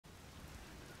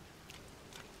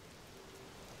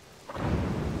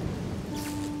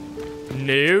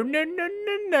No, no, no,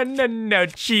 no, no, no, no,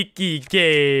 cheeky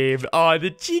game. Oh,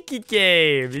 the cheeky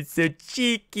game. It's so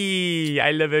cheeky.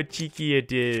 I love how cheeky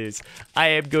it is. I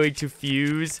am going to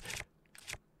fuse.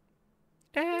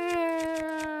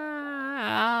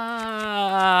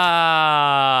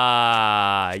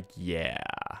 Yeah.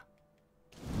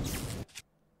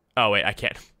 Oh, wait, I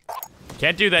can't.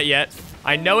 Can't do that yet.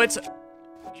 I know it's...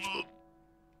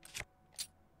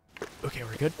 Okay,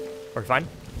 we're good. We're fine.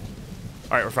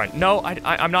 All right, we're fine. No,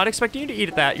 I'm not expecting you to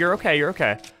eat that. You're okay, you're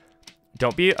okay.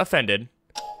 Don't be offended.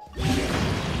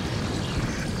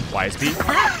 Wise bee.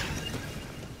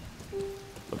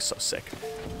 Looks so sick.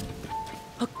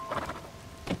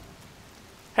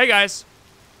 Hey, guys.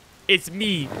 It's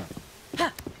me.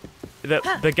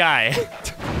 The guy.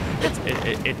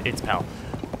 It's Pal.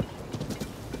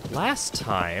 Last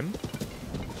time,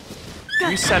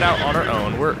 we set out on our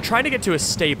own. We're trying to get to a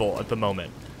stable at the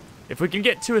moment. If we can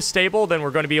get to a stable, then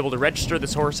we're going to be able to register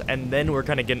this horse, and then we're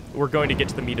going to get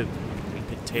to the meat and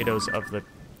potatoes of the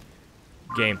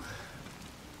game.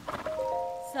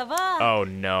 Oh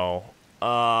no.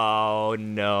 Oh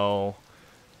no.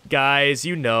 Guys,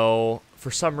 you know,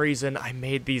 for some reason I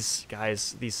made these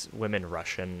women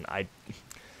Russian.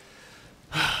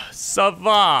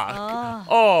 Savak!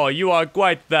 Oh, you are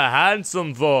quite the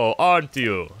handsome vo, aren't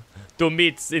you? To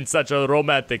meet in such a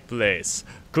romantic place.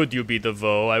 Could you be the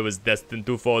vo I was destined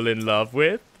to fall in love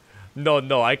with?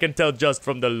 No, I can tell just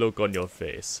from the look on your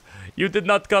face. You did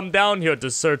not come down here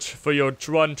to search for your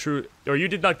one true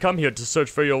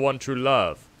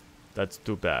love. That's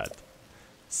too bad.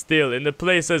 Still, in a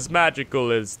place as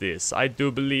magical as this, I do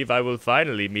believe I will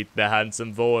finally meet the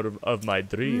handsome vo of my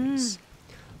dreams.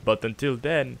 But until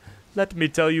then, let me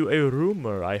tell you a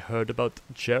rumor I heard about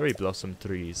cherry blossom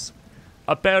trees.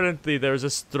 Apparently, there is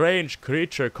a strange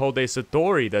creature called a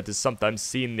satori that is sometimes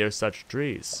seen near such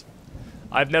trees.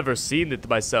 I've never seen it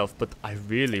myself, but I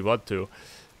really want to.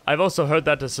 I've also heard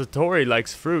that a satori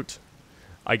likes fruit.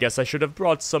 I guess I should have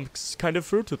brought some kind of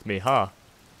fruit with me, huh?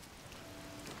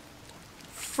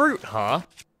 Fruit, huh?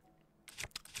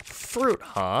 Fruit,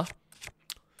 huh?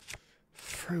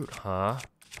 Fruit, huh?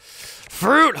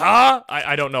 Fruit, huh?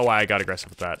 I don't know why I got aggressive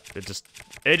with that.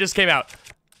 It just came out.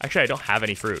 Actually, I don't have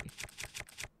any fruit.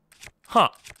 Huh.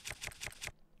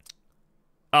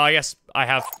 Oh, I guess I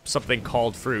have something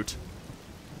called fruit.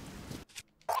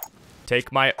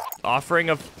 Take my offering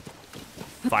of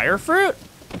fire fruit?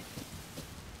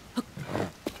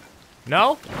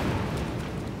 No?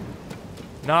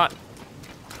 Not.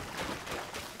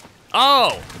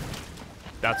 Oh!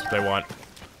 That's what they want.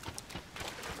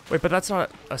 Wait, but that's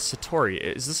not a satori.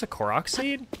 Is this a korok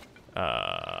seed?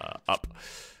 Up.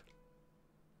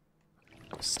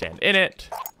 Stand in it.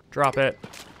 Drop it.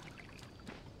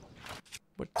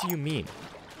 What do you mean?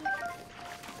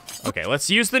 Okay, let's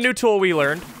use the new tool we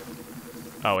learned.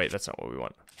 Oh, wait, that's not what we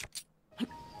want.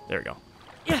 There we go.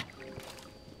 Yeah.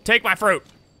 Take my fruit.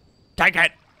 Take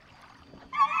it.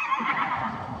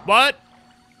 What?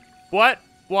 What?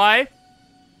 Why?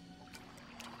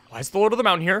 Why is the Lord of the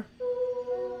Mountain here?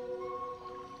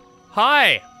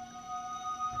 Hi.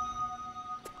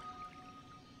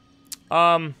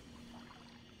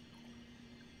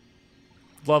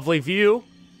 Lovely view,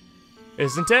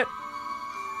 isn't it?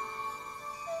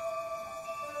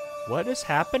 What is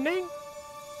happening?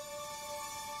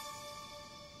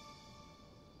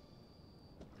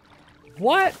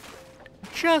 What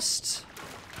just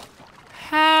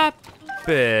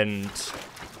happened?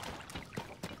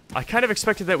 I kind of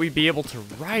expected that we'd be able to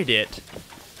ride it.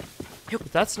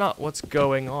 But that's not what's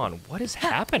going on. What is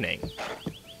happening?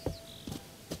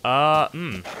 I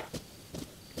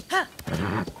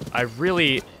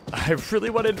really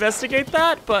want to investigate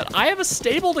that, but I have a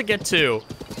stable to get to.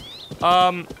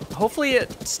 Hopefully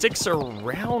it sticks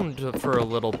around for a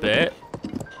little bit.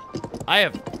 I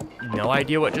have no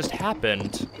idea what just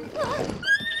happened.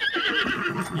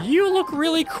 You look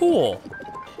really cool.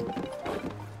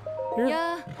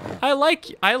 Yeah. I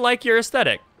like your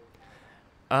aesthetic.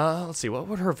 Let's see, what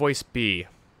would her voice be?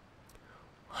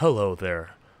 Hello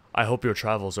there. I hope your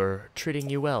travels are treating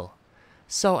you well.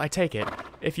 So, I take it,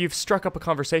 if you've struck up a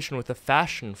conversation with a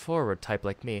fashion-forward type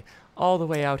like me, all the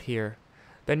way out here,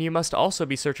 then you must also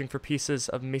be searching for pieces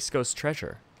of Misko's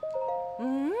treasure.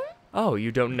 Mm-hmm. Oh,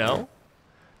 you don't know?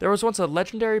 There was once a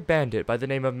legendary bandit by the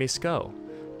name of Misko,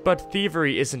 but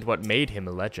thievery isn't what made him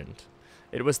a legend.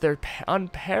 It was their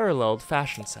unparalleled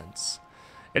fashion sense.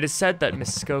 It is said that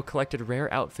Misko collected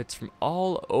rare outfits from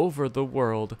all over the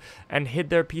world and hid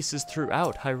their pieces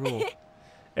throughout Hyrule.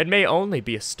 It may only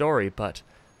be a story, but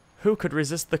who could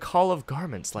resist the call of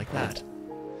garments like that?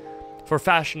 For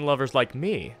fashion lovers like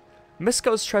me,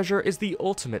 Misko's treasure is the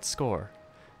ultimate score.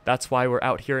 That's why we're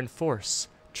out here in force,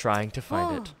 trying to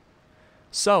find it.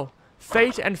 So,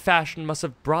 fate and fashion must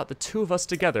have brought the two of us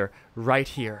together right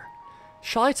here.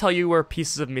 Shall I tell you where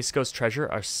pieces of Misko's treasure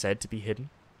are said to be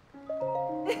hidden?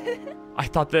 I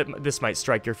thought that this might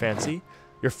strike your fancy.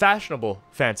 Your fashionable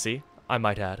fancy, I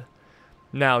might add.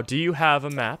 Now, do you have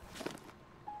a map?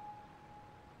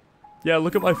 Yeah,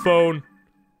 look at my phone.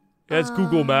 It has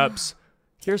Google Maps.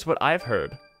 Here's what I've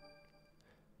heard.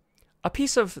 A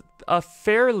piece of a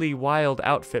fairly wild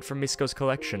outfit from Misko's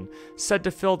collection, said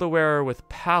to fill the wearer with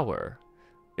power,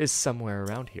 is somewhere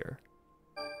around here.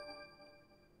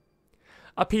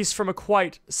 A piece from a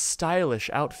quite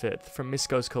stylish outfit from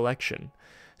Misko's collection,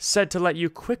 said to let you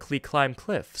quickly climb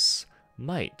cliffs,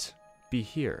 might be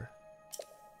here.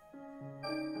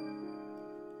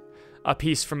 A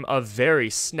piece from a very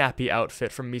snappy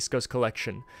outfit from Misko's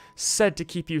collection, said to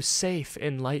keep you safe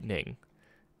in lightning,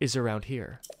 is around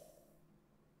here.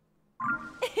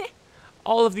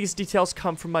 All of these details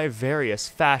come from my various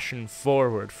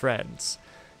fashion-forward friends,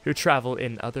 who travel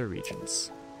in other regions.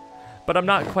 But I'm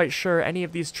not quite sure any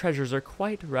of these treasures are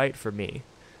quite right for me,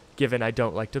 given I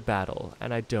don't like to battle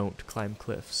and I don't climb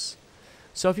cliffs.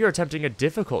 So if you're attempting a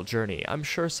difficult journey, I'm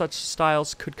sure such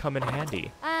styles could come in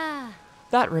handy.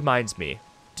 That reminds me,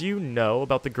 do you know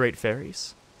about the Great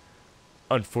Fairies?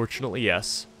 Unfortunately,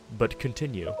 yes, but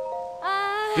continue.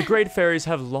 The Great Fairies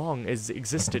have long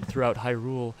existed throughout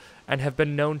Hyrule and have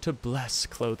been known to bless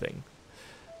clothing,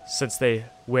 since they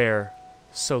wear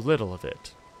so little of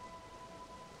it.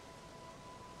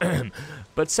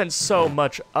 But since so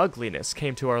much ugliness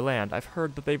came to our land, I've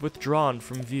heard that they've withdrawn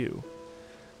from view.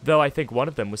 Though I think one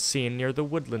of them was seen near the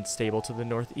woodland stable to the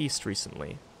northeast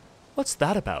recently. What's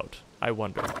that about, I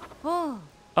wonder?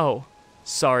 Oh,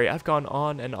 sorry, I've gone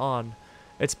on and on.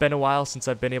 It's been a while since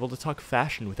I've been able to talk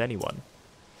fashion with anyone.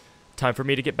 Time for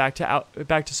me to get back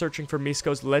to searching for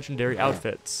Misko's legendary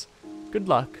outfits. Good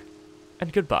luck,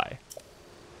 and goodbye.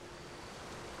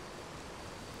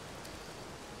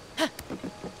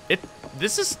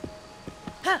 This is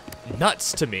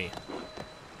nuts to me.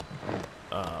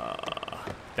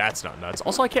 That's not nuts.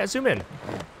 Also, I can't zoom in.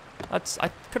 I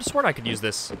could have sworn I could use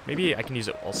this. Maybe I can use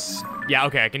it while... Yeah,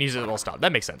 okay, I can use it while stop.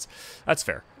 That makes sense. That's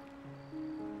fair.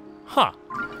 Huh.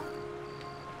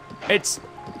 It's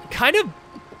kind of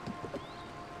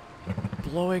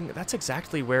blowing... That's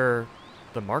exactly where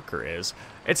the marker is.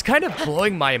 It's kind of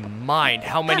blowing my mind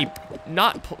how many...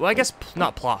 Well, I guess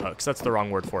not plot hooks. That's the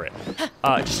wrong word for it.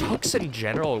 Just hooks in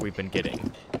general we've been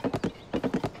getting.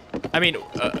 I mean,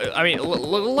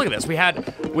 look at this. We have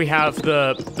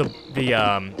the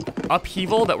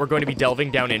upheaval that we're going to be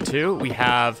delving down into. We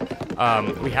have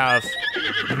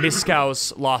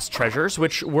Misko's Lost Treasures,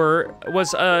 which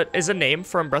is a name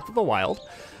from Breath of the Wild,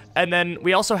 and then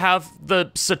we also have the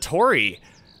Satori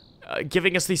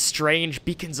giving us these strange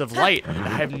beacons of light. I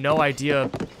have no idea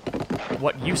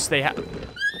what use they have.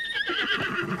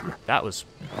 That was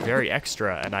very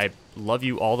extra, and I love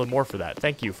you all the more for that.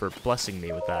 Thank you for blessing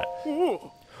me with that.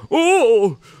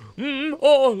 Oh,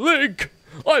 Link!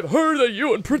 I've heard that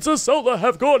you and Princess Zelda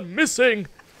have gone missing.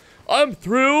 I'm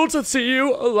thrilled to see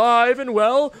you alive and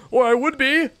well, or I would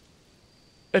be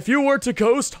if you were to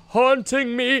ghost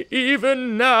haunting me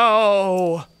even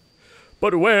now.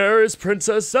 But where is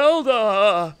Princess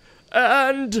Zelda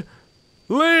and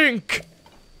Link?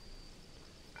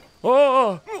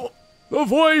 Oh, the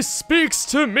voice speaks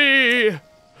to me.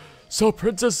 So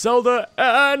Princess Zelda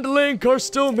and Link are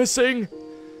still missing.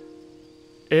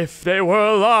 If they were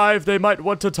alive, they might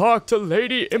want to talk to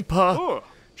Lady Impa.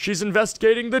 She's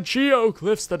investigating the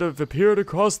geoglyphs that have appeared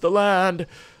across the land.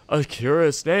 A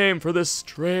curious name for this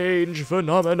strange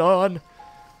phenomenon.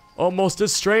 Almost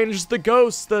as strange as the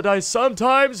ghosts that I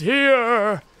sometimes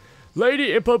hear. Lady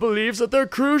Impa believes that they're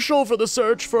crucial for the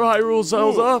search for Hyrule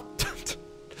Zelda.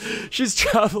 She's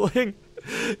traveling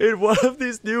in one of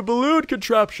these new balloon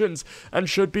contraptions and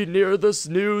should be near this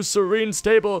new serene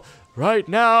stable right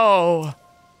now.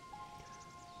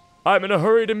 I'm in a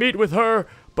hurry to meet with her,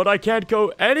 but I can't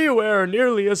go anywhere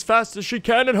nearly as fast as she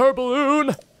can in her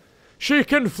balloon. She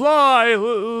can fly,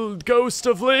 little ghost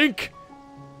of Link.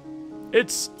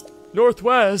 It's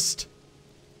northwest.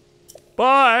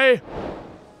 Bye.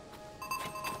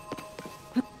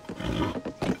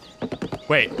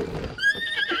 Wait.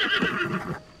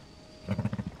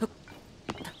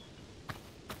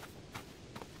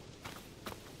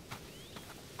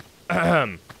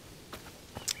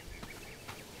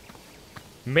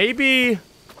 Maybe...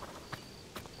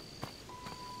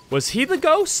 Was he the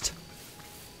ghost?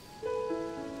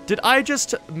 Did I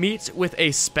just meet with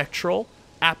a spectral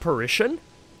apparition?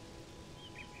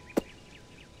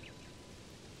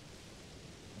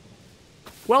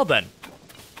 Well then.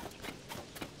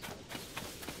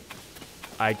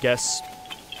 I guess...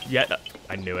 Yeah,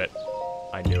 I knew it.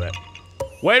 I knew it.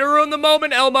 Way to ruin the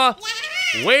moment, Elma!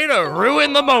 Way to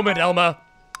ruin the moment, Elma!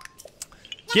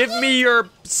 Give me your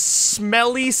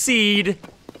smelly seed.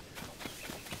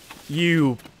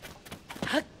 You...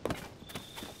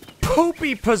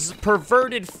 poopy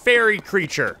perverted fairy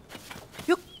creature.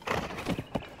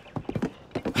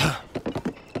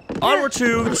 Onward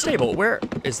to the stable. Where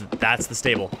is that's the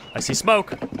stable? I see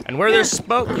smoke. And where there's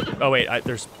smoke, oh wait,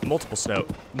 there's multiple smoke.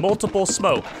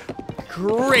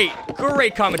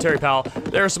 Great commentary, pal.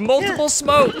 There's multiple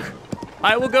smoke.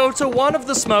 I will go to one of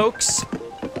the smokes.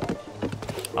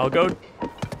 I'll go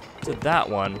to that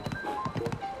one.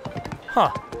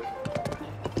 Huh.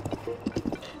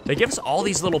 They give us all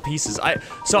these little pieces.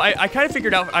 So I kind of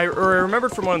figured out, I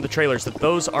remembered from one of the trailers that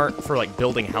those aren't for like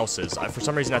building houses. For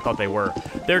some reason I thought they were.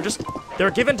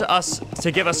 They're given to us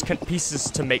to give us pieces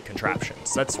to make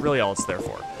contraptions. That's really all it's there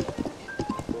for.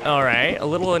 All right, a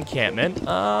little encampment.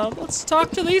 Let's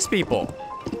talk to these people.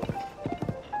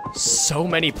 So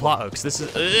many plot hooks. This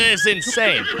is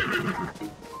insane.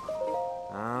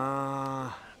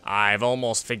 I've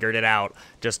almost figured it out.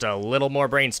 Just a little more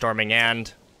brainstorming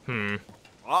and,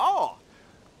 Oh!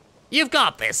 You've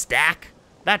got this, Dak.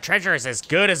 That treasure is as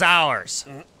good as ours.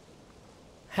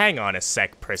 Hang on a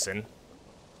sec, prison.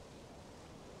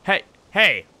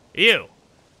 Hey, you.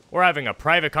 We're having a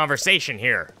private conversation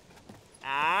here.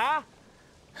 Huh?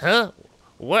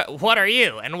 What are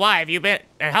you, and why have you been,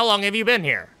 and how long have you been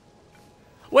here?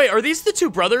 Wait, are these the two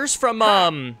brothers from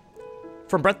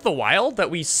Breath of the Wild that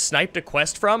we sniped a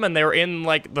quest from, and they were in,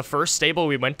 like, the first stable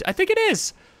we went to? I think it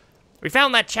is. We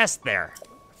found that chest there.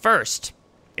 First,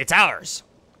 it's ours.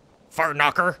 Fart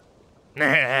knocker.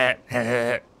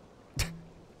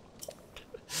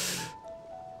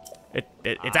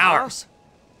 It's ours.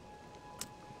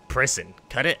 Prison,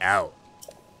 cut it out.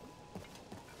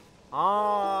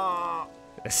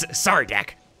 Sorry,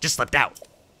 Dak. Just slipped out.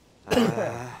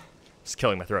 It's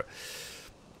killing my throat.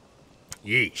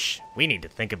 Yeesh. We need to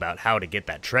think about how to get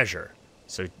that treasure.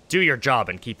 So do your job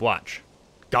and keep watch.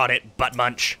 Got it, butt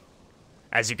munch.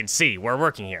 As you can see, we're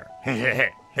working here.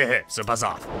 So buzz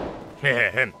off.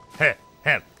 That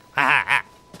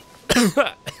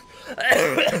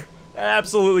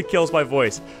absolutely kills my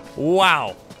voice.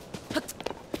 Wow.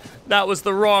 That was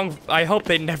the wrong... I hope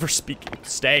they never speak...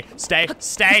 Stay. Stay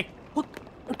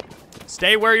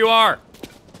where you are.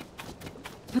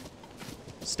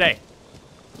 Stay.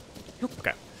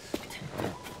 Okay.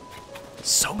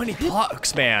 So many plot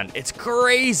hooks, man. It's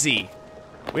crazy.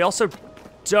 We also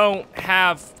don't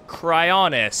have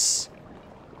Cryonis,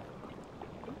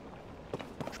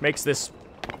 which makes this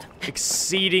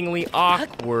exceedingly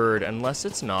awkward, unless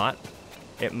it's not.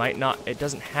 It might not, it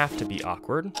doesn't have to be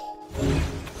awkward.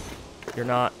 You're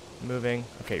not moving.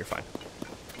 Okay, you're fine.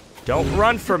 Don't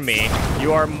run from me.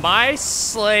 You are my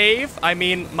slave. I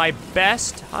mean, my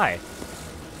best. Hi.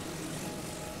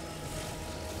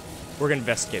 We're gonna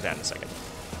investigate that in a second.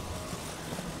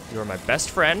 You are my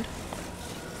best friend.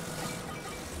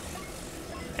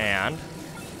 And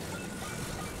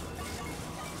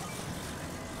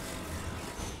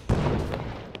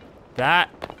that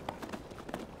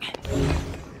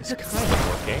is kind of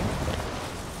working.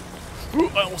 Ooh,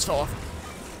 I almost fell off.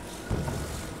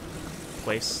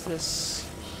 Place this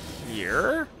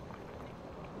here.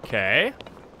 Okay.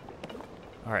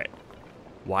 All right.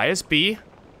 Y is B.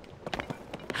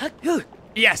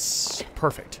 Yes,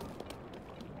 perfect.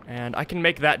 And I can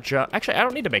make that jump. Actually, I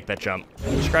don't need to make that jump. I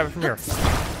can just grab it from here.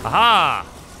 Aha!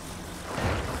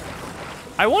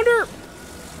 I wonder...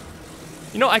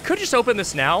 You know, I could just open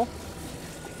this now,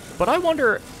 but I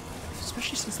wonder,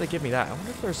 especially since they give me that, I wonder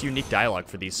if there's unique dialogue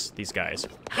for these guys.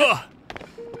 Ugh!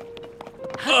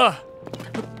 Ugh!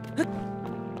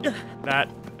 That,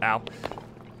 ow.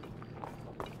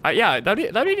 Yeah,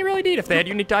 that'd be really neat if they had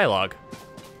unique dialogue.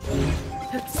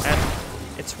 And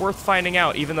it's worth finding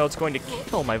out, even though it's going to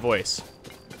kill my voice.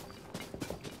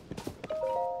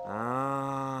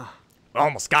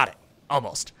 Almost got it.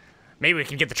 Almost. Maybe we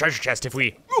can get the treasure chest if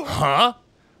we... Huh?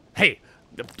 Hey,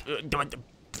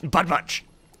 Bud Munch,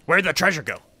 where'd the treasure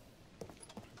go?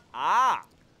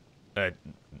 The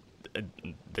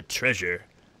treasure?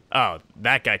 Oh,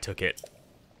 that guy took it.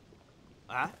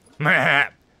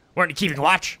 Weren't you keeping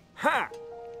watch?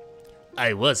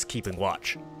 I was keeping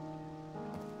watch.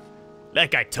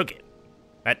 That guy took it.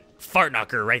 That fart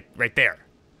knocker right there.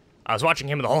 I was watching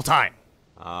him the whole time.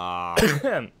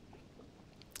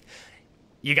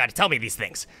 You gotta tell me these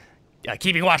things.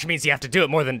 Keeping watch means you have to do it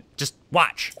more than just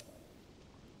watch.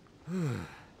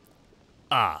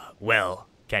 Well,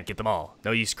 can't get them all. No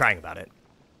use crying about it.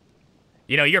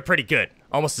 You know, you're pretty good.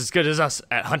 Almost as good as us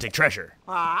at hunting treasure.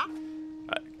 Huh?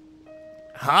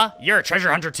 Huh? You're a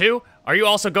treasure hunter too? Are you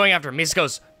also going after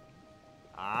Misko's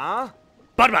butt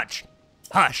munch?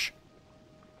 Hush.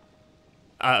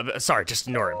 Sorry, just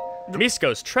ignore him.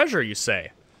 Misko's treasure, you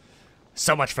say?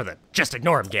 So much for the just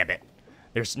ignore him gambit.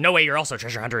 There's no way you're also a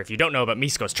treasure hunter if you don't know about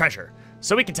Misko's treasure.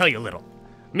 So we can tell you a little.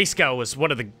 Misko was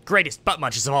one of the greatest butt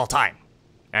munches of all time.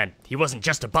 And he wasn't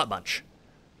just a butt munch.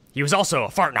 He was also a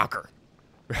fart knocker.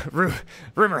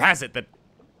 Rumor has it that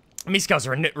Misko's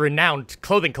renowned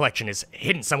clothing collection is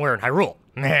hidden somewhere in Hyrule.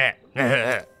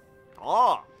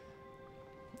 Oh.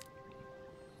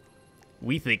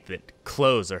 We think that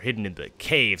clothes are hidden in the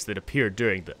caves that appeared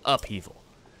during the upheaval.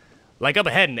 Like up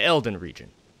ahead in the Elden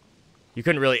region. You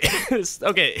couldn't really...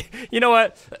 Okay, you know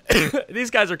what?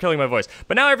 These guys are killing my voice.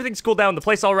 But now everything's cooled down. The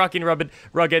place all rocky and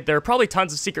rugged. There are probably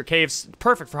tons of secret caves.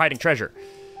 Perfect for hiding treasure.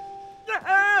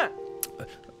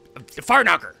 Fire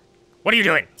knocker! What are you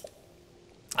doing?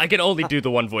 I can only do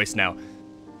the one voice now.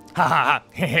 Ha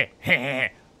ha ha.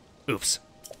 Oops.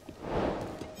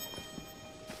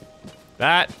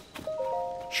 That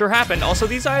sure happened. Also,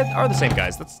 these are the same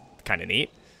guys. That's kind of neat.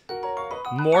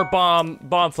 More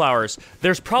bomb flowers.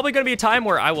 There's probably going to be a time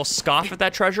where I will scoff at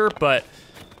that treasure, but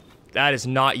that is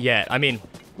not yet. I mean,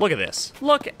 look at this.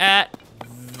 Look at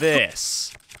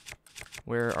this.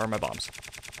 Where are my bombs?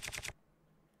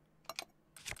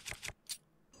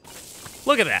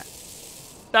 Look at that.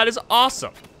 That is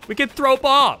awesome. We can throw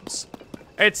bombs.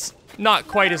 It's not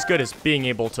quite as good as being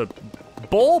able to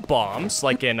bowl bombs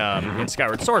like in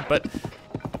Skyward Sword, but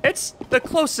it's the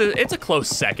closest. It's a close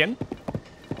second.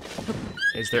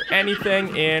 Is there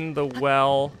anything in the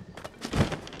well?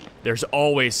 There's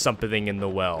always something in the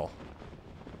well.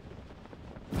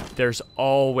 There's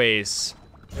always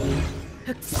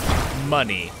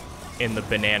money in the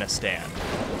banana stand.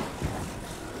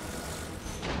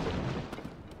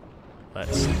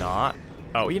 Let's not.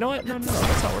 Oh, you know what? No,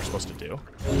 that's not what we're supposed to do.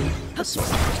 That's what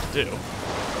we're supposed to do.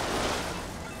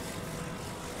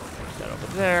 Put that over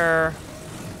there.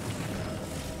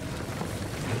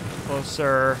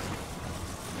 Closer.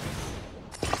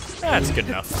 That's good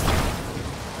enough.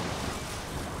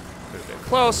 Move it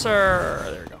closer.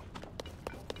 There we go.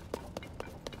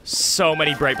 So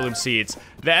many bright bloom seeds.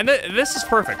 And this is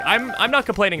perfect. I'm not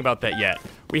complaining about that yet.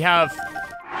 We have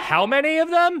how many of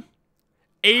them?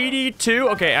 82?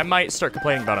 Okay, I might start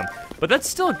complaining about them. But that's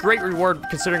still a great reward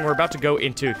considering we're about to go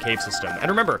into a cave system.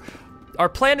 And remember, our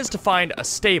plan is to find a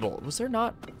stable. Was there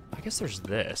not? I guess there's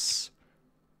this.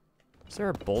 Is there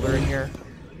a boulder in here?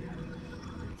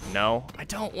 No. I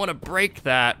don't want to break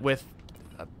that with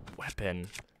a weapon.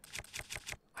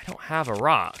 I don't have a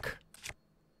rock.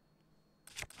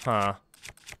 Huh.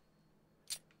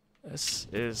 This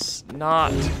is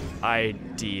not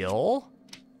ideal.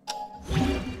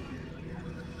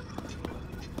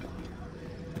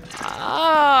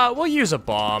 We'll use a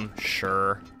bomb,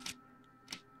 sure.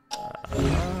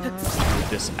 Move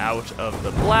this out of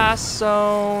the blast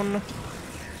zone.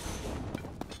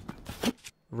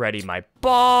 Ready my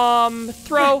bomb.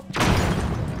 Throw.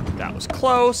 That was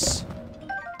close.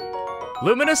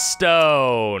 Luminous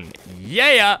stone.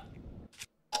 Yeah.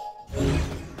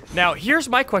 Now, here's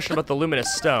my question about the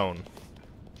luminous stone.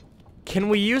 Can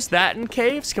we use that in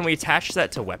caves? Can we attach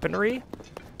that to weaponry?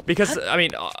 Because, I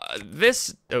mean,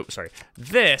 this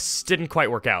didn't quite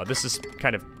work out. This is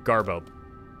kind of garbo.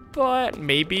 But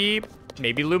maybe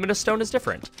luminous stone is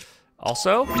different.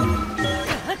 Also,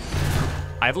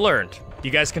 I've learned.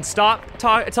 You guys can stop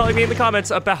telling me in the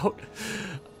comments about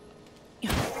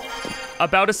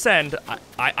Ascend.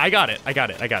 I got it.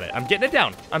 I'm getting it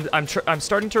down. I'm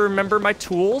starting to remember my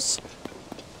tools.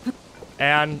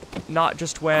 And not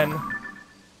just when...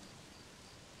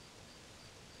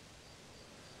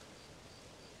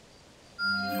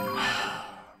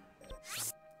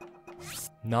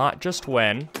 Not just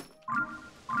when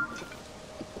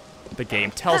the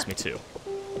game tells me to.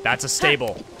 That's a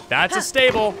stable. That's a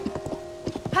stable.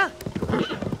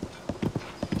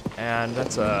 And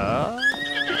that's a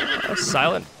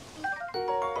silent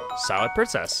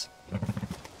princess.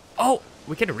 Oh,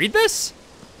 we can read this?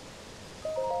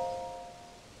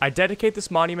 I dedicate this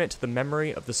monument to the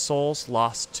memory of the souls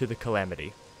lost to the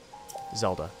calamity.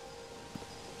 Zelda.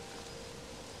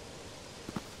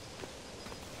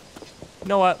 You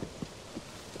know what?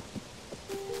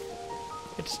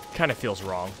 It just kind of feels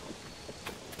wrong.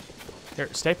 Here,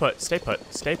 stay put,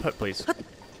 please.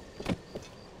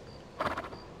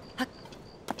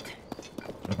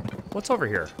 What's over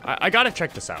here? I gotta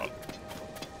check this out.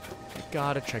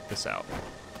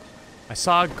 I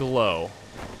saw a glow.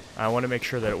 I want to make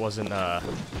sure that it wasn't, oh,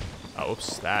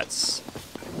 oops, that's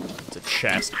It's a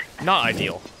chest. Not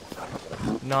ideal.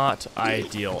 Not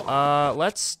ideal.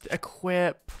 Let's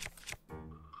equip...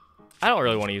 I don't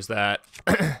really want to use that.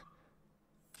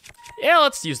 Yeah,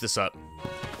 let's use this up.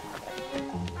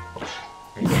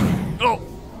 Oh!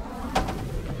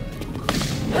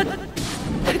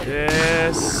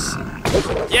 This...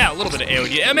 Yeah, a little bit of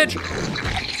AoE damage.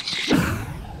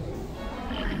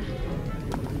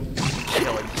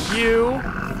 Killing you.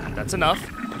 That's enough.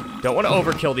 Don't want to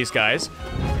overkill these guys.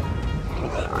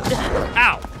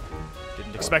 Ow!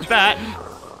 Didn't expect that.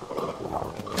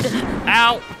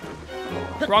 Ow!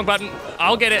 Wrong button.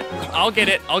 I'll get it. I'll get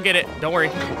it. I'll get it. Don't worry.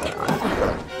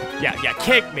 Yeah,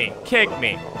 kick me. Kick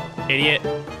me. Idiot.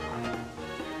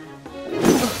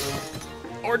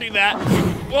 Or do that.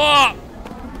 Whoa!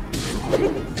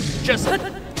 Just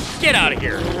get out of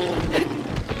here.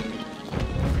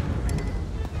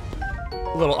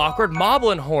 A little awkward.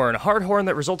 Moblin horn. Hard horn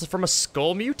that resulted from a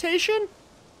skull mutation?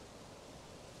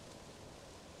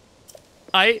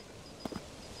 You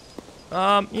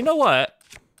know what?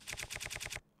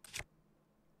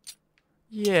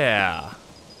 Yeah.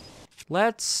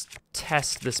 Let's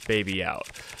test this baby out.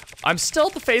 I'm still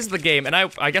at the phase of the game, and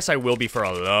I guess I will be for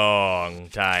a long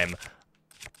time,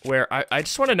 where I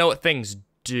just want to know what things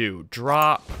do.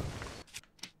 Drop.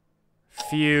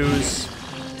 Fuse.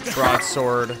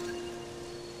 Broadsword.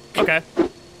 Okay.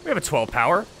 We have a 12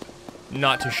 power.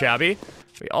 Not too shabby.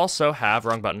 We also have...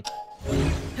 Wrong button.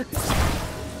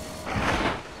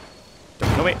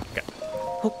 Don't kill me. Okay.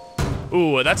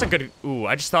 Ooh, that's a good... Ooh,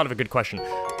 I just thought of a good question.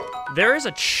 There is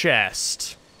a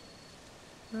chest.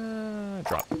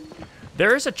 Drop.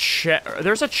 There's a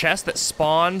chest that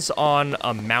spawns on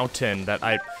a mountain that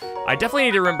I definitely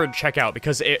need to remember to check out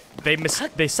because they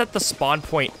set the spawn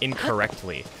point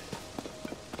incorrectly.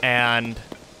 And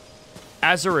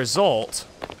as a result,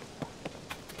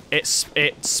 it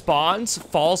spawns,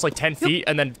 falls like 10 feet,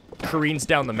 and then careens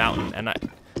down the mountain. And I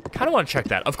kind of want to check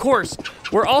that. Of course,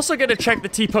 we're also going to check the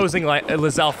T-posing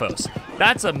Lizalfos.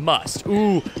 That's a must.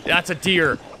 Ooh, that's a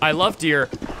deer. I love deer.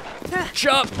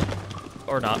 Jump!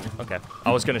 Or not. Okay.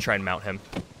 I was going to try and mount him,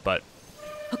 but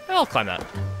I'll climb that.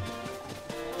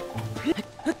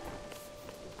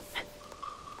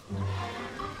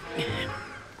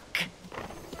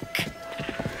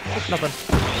 Nothing.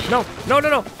 No, no, no,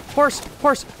 no. Horse,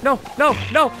 horse. No, no,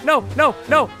 no, no, no,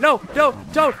 no, no, no,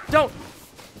 don't.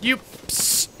 You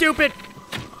stupid.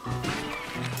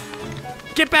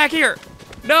 Get back here.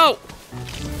 No.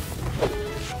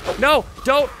 No,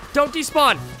 don't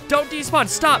despawn. Don't despawn.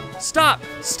 Stop.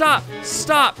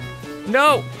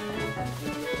 No.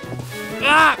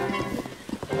 Ah.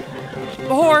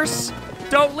 Horse,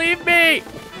 don't leave me.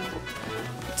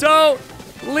 Don't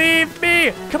leave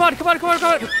me. Come on.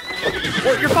 Oh,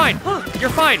 you're fine. Why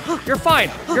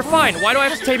do I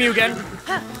have to tame you again?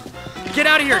 Get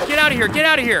out of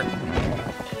here.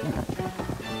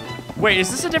 Wait,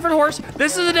 is this a different horse?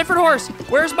 This is a different horse.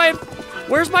 Where's my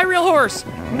real horse?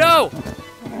 No.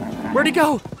 Where'd he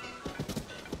go?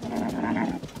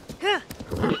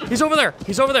 He's over there.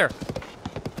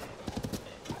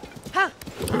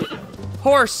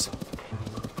 Horse.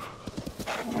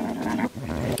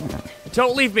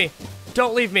 Don't leave me.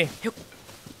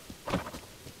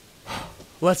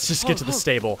 Let's just get to the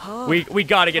stable. We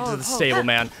gotta get to the stable,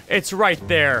 man. It's right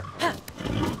there.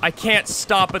 I can't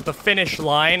stop at the finish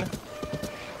line.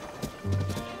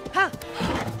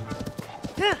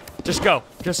 Just go.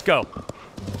 Just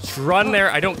run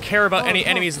there. I don't care about any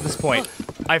enemies at this point.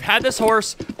 I've had this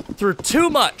horse through too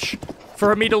much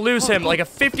for me to lose him like a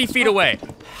 50 feet away.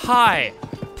 Hi.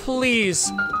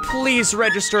 Please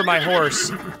register my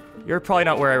horse. You're probably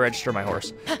not where I register my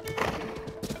horse.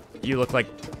 You look like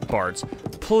bards.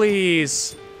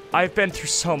 Please. I've been through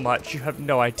so much. You have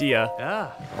no idea.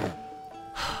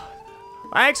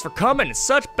 Thanks for coming in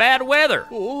such bad weather.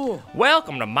 Ooh.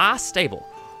 Welcome to my stable.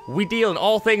 We deal in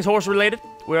all things horse related.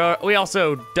 We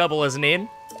also double as an inn.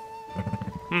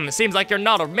 It seems like you're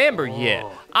not a member yet.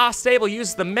 Our stable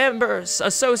uses the Members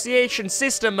Association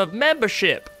system of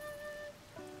membership.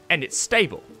 And it's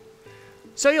stable.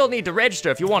 So you'll need to register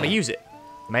if you want to use it.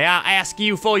 May I ask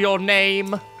you for your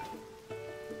name?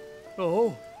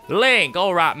 Oh. Link.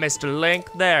 All right, Mr.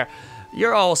 Link. There.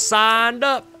 You're all signed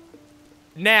up.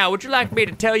 Now, would you like me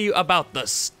to tell you about the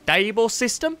stable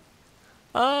system?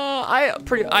 I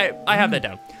have that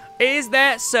down. Is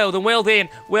that so? Then well then,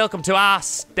 welcome to our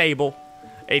stable.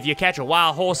 If you catch a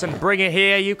wild horse and bring it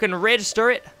here, you can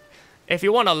register it. If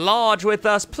you want to lodge with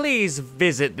us, please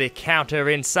visit the counter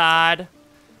inside.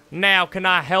 Now, can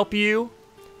I help you?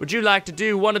 Would you like to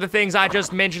do one of the things I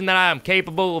just mentioned that I am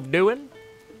capable of doing?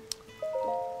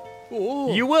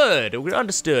 Ooh. You would.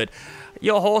 Understood.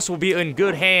 your horse will be in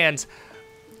good hands.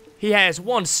 He has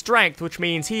 1 strength, which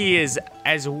means he is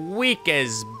as weak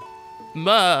as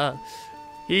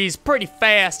he's pretty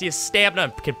fast, he has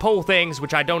stamina, can pull things,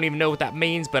 which I don't even know what that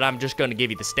means, but I'm just gonna give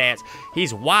you the stats.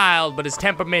 He's wild, but his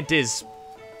temperament is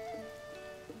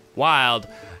wild,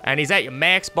 and he's at your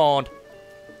max bond.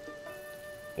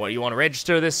 What, do you want to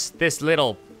register this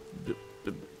little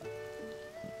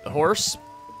horse?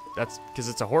 That's because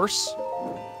it's a horse?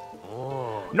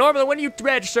 Normally, when you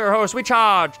register a horse, we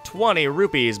charge 20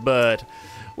 rupees, but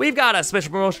we've got a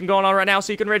special promotion going on right now,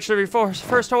 so you can register your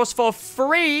first horse for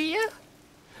free.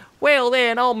 Well,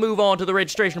 then, I'll move on to the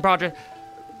registration project.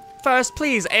 First,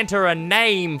 please enter a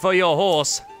name for your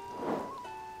horse.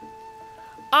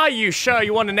 Are you sure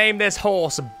you want to name this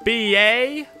horse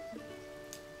B.A.?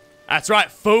 That's right,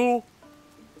 fool.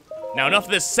 Now, enough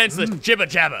of this senseless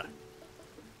jibber-jabber.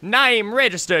 Name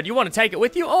registered. You want to take it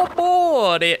with you?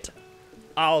 Aboard it.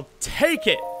 I'll take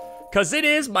it, because it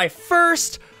is my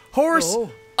first horse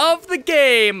of the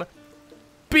game,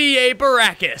 B.A.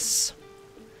 Baracus.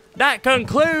 That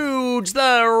concludes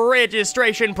the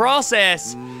registration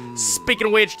process. Speaking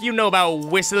of which, you know about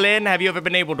whistling. Have you ever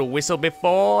been able to whistle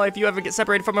before? If you ever get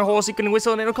separated from a horse, you can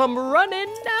whistle and it'll come running.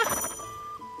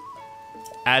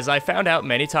 As I found out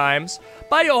many times,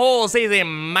 but your horse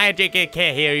isn't magic, it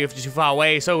can't hear you if you're too far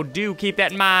away, so do keep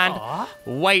that in mind.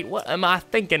 Wait, what am I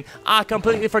thinking? I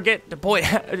completely forget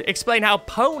to explain how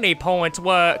pony points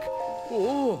work.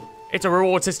 It's a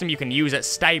reward system you can use at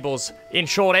stables. In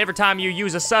short, every time you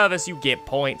use a service, you get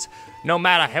points. No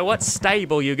matter what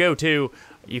stable you go to,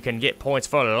 you can get points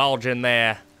for lodging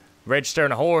there,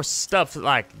 registering a horse, stuff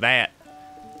like that.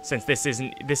 Since this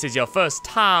is your first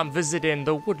time visiting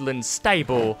the Woodland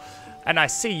Stable, and I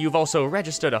see you've also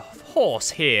registered a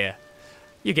horse here,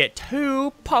 you get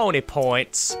 2 pony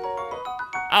points.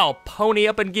 I'll pony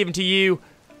up and give them to you.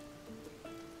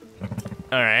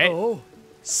 Alright.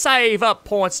 Save up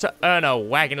points to earn a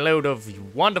wagon load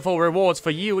of wonderful rewards for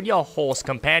you and your horse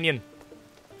companion.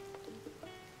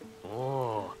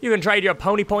 You can trade your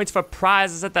pony points for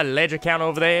prizes at the ledger counter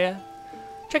over there.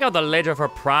 Check out the ledger for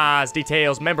prize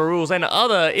details, member rules, and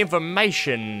other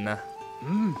information.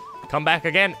 Come back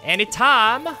again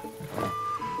anytime.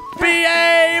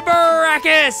 B.A.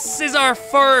 Baracus is our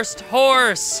first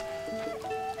horse.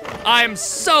 I'm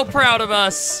so proud of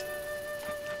us.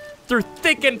 Through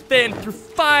thick and thin, through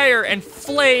fire and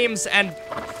flames and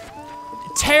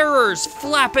terrors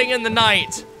flapping in the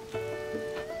night,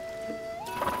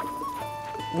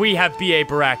 we have B.A.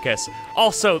 Baracus,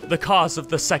 also the cause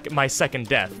of my second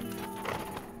death.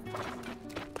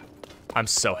 I'm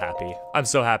so happy. I'm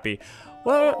so happy.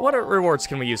 What rewards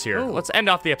can we use here? Let's end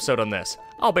off the episode on this.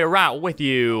 I'll be right with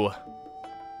you.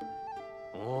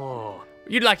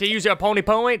 You'd like to use your pony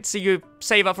point, so you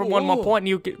save up for 1 more point and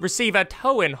you receive a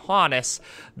towing harness.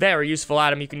 Very useful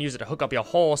item. You can use it to hook up your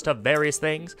horse to various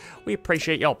things. We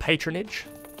appreciate your patronage.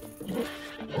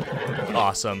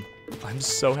 Awesome. I'm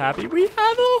so happy. We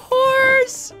have a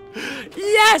horse!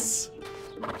 Yes!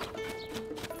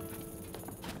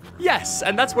 Yes,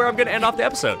 and that's where I'm gonna end off the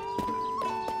episode.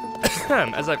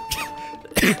 As I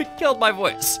killed my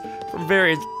voice from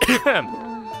various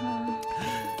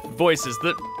voices.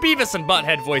 The Beavis and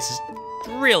Butthead voices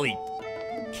really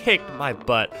kicked my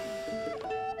butt.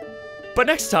 But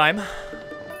next time,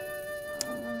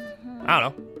 I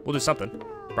don't know, we'll do something,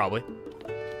 probably.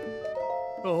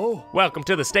 Welcome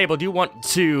to the stable. Do you want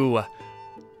to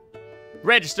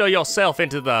register yourself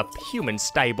into the human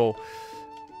stable?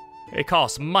 It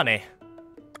costs money.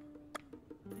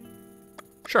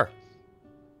 Sure.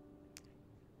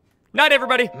 Night,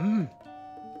 everybody.